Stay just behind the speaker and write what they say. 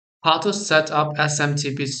How to set up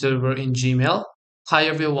SMTP server in Gmail. Hi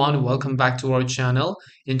everyone, welcome back to our channel.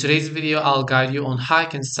 In today's video, I'll guide you on how you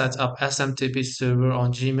can set up SMTP server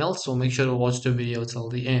on Gmail, so make sure to watch the video till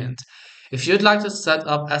the end. If you'd like to set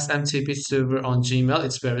up SMTP server on Gmail,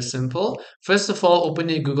 it's very simple. First of all, open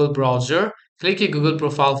your Google browser, click your Google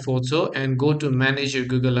profile photo and go to manage your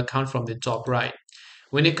Google account from the top right.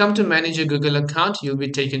 When you come to manage your Google account, you'll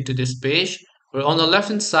be taken to this page where on the left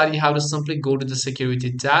hand side, you have to simply go to the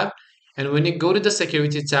security tab. And when you go to the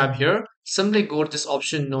security tab here, simply go to this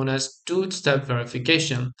option known as two-step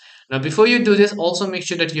verification. Now, before you do this, also make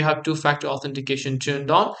sure that you have two-factor authentication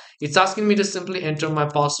turned on. It's asking me to simply enter my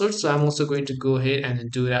password, so I'm also going to go ahead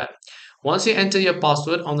and do that. Once you enter your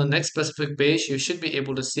password on the next specific page, you should be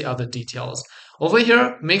able to see other details. Over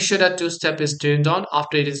here, make sure that two-step is turned on.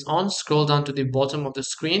 After it is on, scroll down to the bottom of the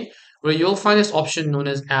screen where you'll find this option known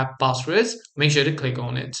as app passwords. Make sure to click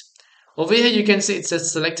on it. Over here, you can see it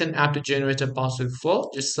says select an app to generate a password for.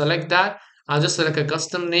 Just select that. I'll just select a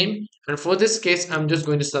custom name. And for this case, I'm just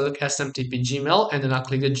going to select SMTP Gmail and then I'll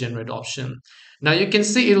click the generate option. Now you can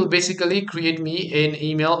see it will basically create me an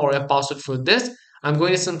email or a password for this. I'm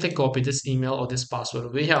going to simply copy this email or this password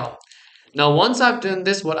over here. Now, once I've done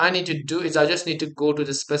this, what I need to do is I just need to go to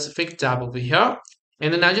the specific tab over here.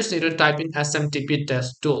 And then I just need to type in SMTP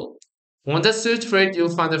test tool. Once I search for it,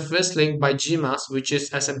 you'll find the first link by Gmail, which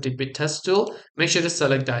is SMTP test tool. Make sure to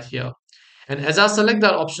select that here. And as I select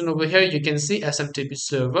that option over here, you can see SMTP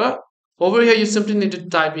server. Over here, you simply need to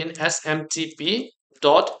type in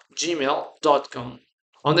smtp.gmail.com.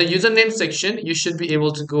 On the username section, you should be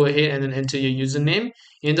able to go ahead and then enter your username.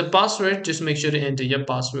 In the password, just make sure to enter your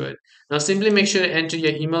password. Now simply make sure to enter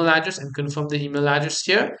your email address and confirm the email address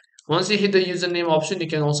here. Once you hit the username option, you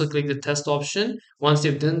can also click the test option. Once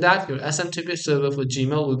you've done that, your SMTP server for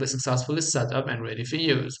Gmail will be successfully set up and ready for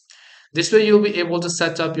use. This way, you'll be able to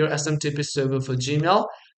set up your SMTP server for Gmail.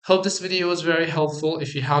 Hope this video was very helpful.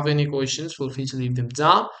 If you have any questions, feel free to leave them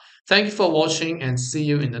down. Thank you for watching and see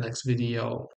you in the next video.